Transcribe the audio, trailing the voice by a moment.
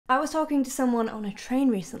I was talking to someone on a train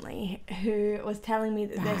recently who was telling me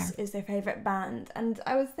that this is their favourite band, and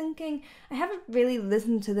I was thinking, I haven't really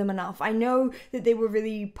listened to them enough. I know that they were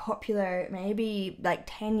really popular maybe like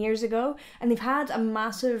 10 years ago, and they've had a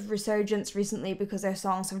massive resurgence recently because their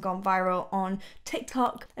songs have gone viral on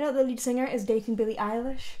TikTok. I know the lead singer is dating Billie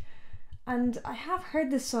Eilish, and I have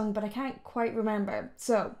heard this song, but I can't quite remember.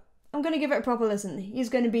 So I'm going to give it a proper listen. He's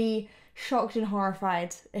going to be shocked and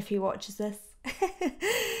horrified if he watches this.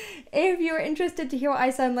 If you're interested to hear what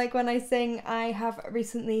I sound like when I sing, I have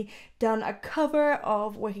recently done a cover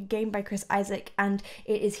of Wicked Game by Chris Isaak, and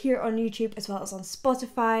it is here on YouTube as well as on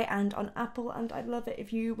Spotify and on Apple, and I'd love it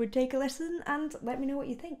if you would take a listen and let me know what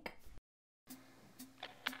you think.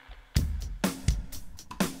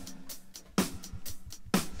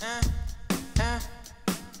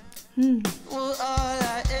 Well, all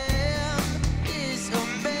I am is a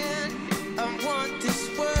man. I want this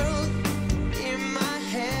world in my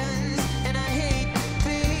hands, and I hate the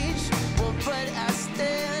beach, well, but I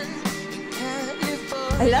stand in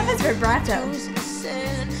California. I love his vibrato. Use the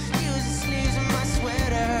sleeves of my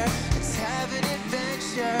sweater. Let's have an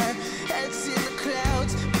adventure. Heads in the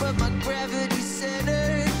clouds, but my gravity's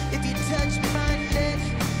centered. If you touch my neck,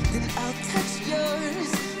 then I'll touch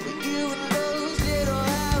yours. But you and those little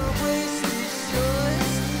highways is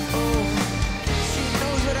yours. Oh, she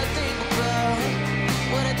knows what I think about.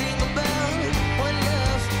 What I think about. One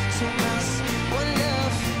love, two mouths. One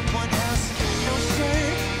love, one house. No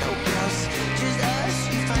shirt, no blouse. Just us,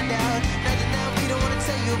 you find out. Nothing that we don't want to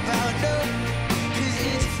tell you about. No, 'cause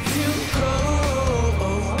it's too cold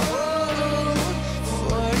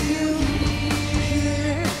for you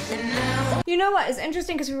here and now. You know what, it's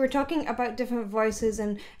interesting because we were talking about different voices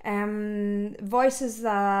and voices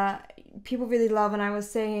that people really love, and I was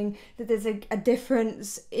saying that there's a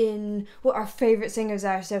difference in what our favourite singers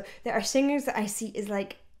are. So there are singers that I see as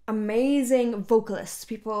like amazing vocalists,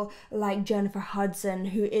 people like Jennifer Hudson,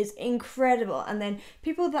 who is incredible, and then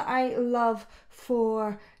people that I love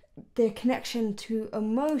for their connection to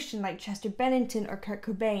emotion, like Chester Bennington or Kurt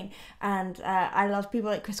Cobain, and I love people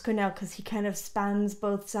like Chris Cornell because he kind of spans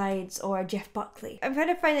both sides, or Jeff Buckley. I kind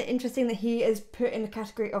of find it interesting that he is put in the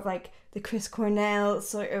category of like the Chris Cornell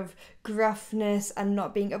sort of gruffness and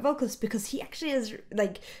not being a vocalist, because he actually is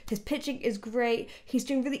like, his pitching is great, he's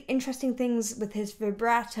doing really interesting things with his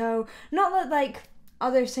vibrato, not that like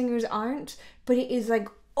other singers aren't, but it is like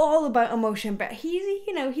all about emotion, but he's,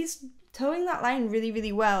 you know, he's towing that line really,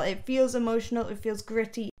 really well. It feels emotional, it feels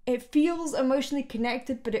gritty, it feels emotionally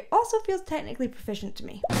connected, but it also feels technically proficient to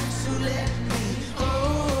me.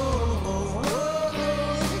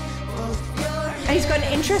 And he's got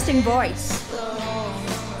an interesting voice.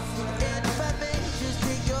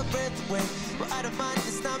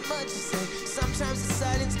 Sometimes the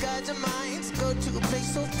silence guides our minds. Go to a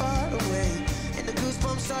place so far away, and the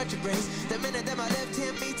goosebumps start to race. The minute that my left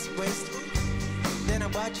hand meets your waist, then I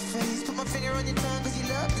watch your face, put my finger on your tongue, 'cause you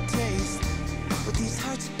love the taste. With these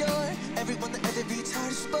hearts adore, everyone that ever beats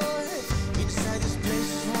hard as sport. Inside this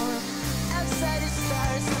place is warm, outside it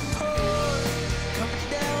stars to pour. Coming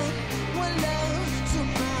down, one love, two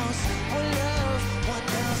mouths. One love, one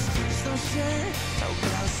house. There's no shirt, no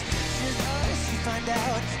blouse. Just us, you find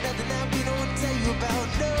out. Nothing that we don't want to tell you about.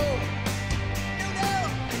 No, no, no,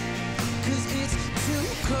 'cause it's too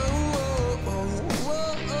cold.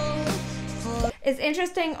 It's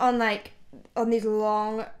interesting on like on these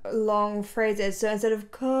long phrases. So instead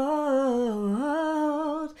of cold,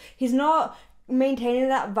 he's not maintaining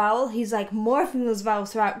that vowel, he's like morphing those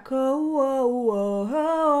vowels throughout, cold,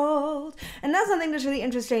 and that's something that's really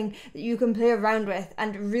interesting that you can play around with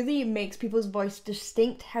and really makes people's voice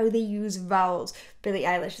distinct how they use vowels. Billie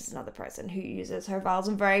Eilish is another person who uses her vowels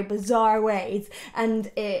in very bizarre ways, and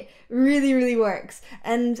it really, really works.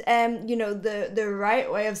 And you know, the right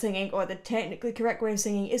way of singing, or the technically correct way of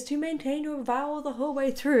singing, is to maintain your vowel the whole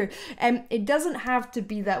way through. It doesn't have to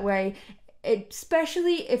be that way,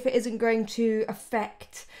 especially if it isn't going to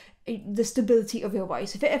affect the stability of your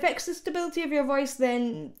voice. If it affects the stability of your voice,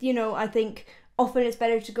 then, you know, I think often it's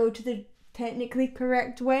better to go to the technically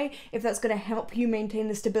correct way if that's going to help you maintain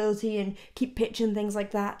the stability and keep pitch and things like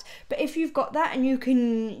that. But if you've got that and you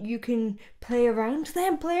can play around,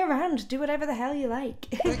 then play around, do whatever the hell you like.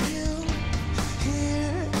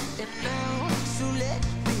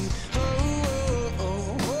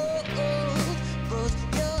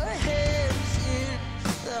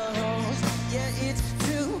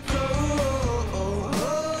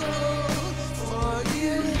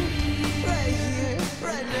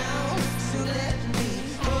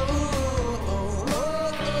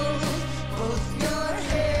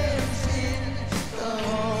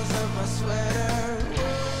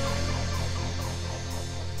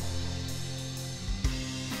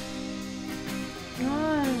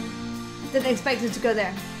 Didn't expect it to go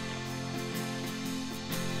there.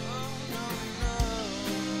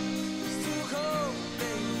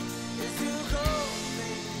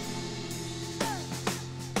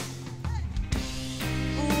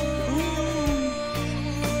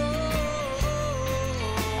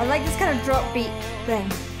 I like this kind of drop beat thing.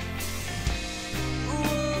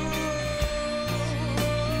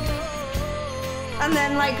 And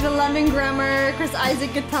then like the London Grammar, Chris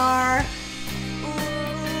Isaac guitar.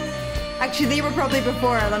 Actually, they were probably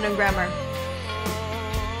before London Grammar.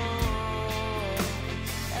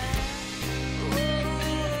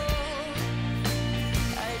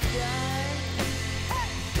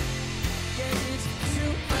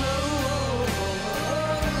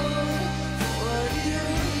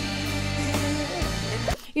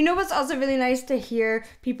 You know what's also really nice to hear?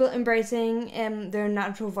 People embracing their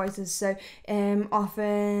natural voices. So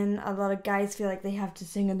often a lot of guys feel like they have to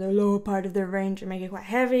sing in the lower part of their range and make it quite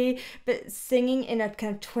heavy, but singing in a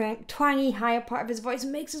kind of twangy higher part of his voice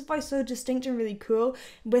makes his voice so distinct and really cool.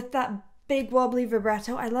 With that big wobbly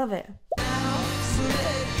vibrato, I love it.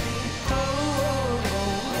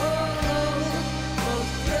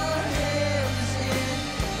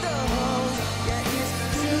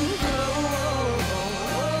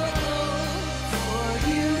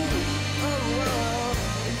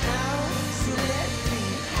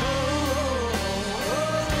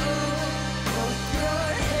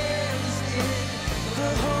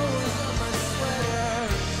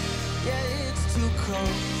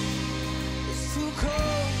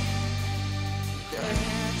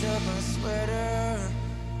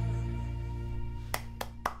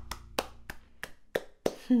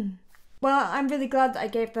 Well, I'm really glad that I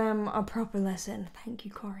gave them a proper lesson. Thank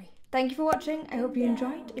you, Corey. Thank you for watching. I hope you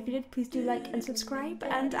enjoyed. If you did, please do like and subscribe,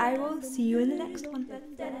 and I will see you in the next one.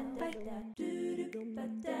 Bye.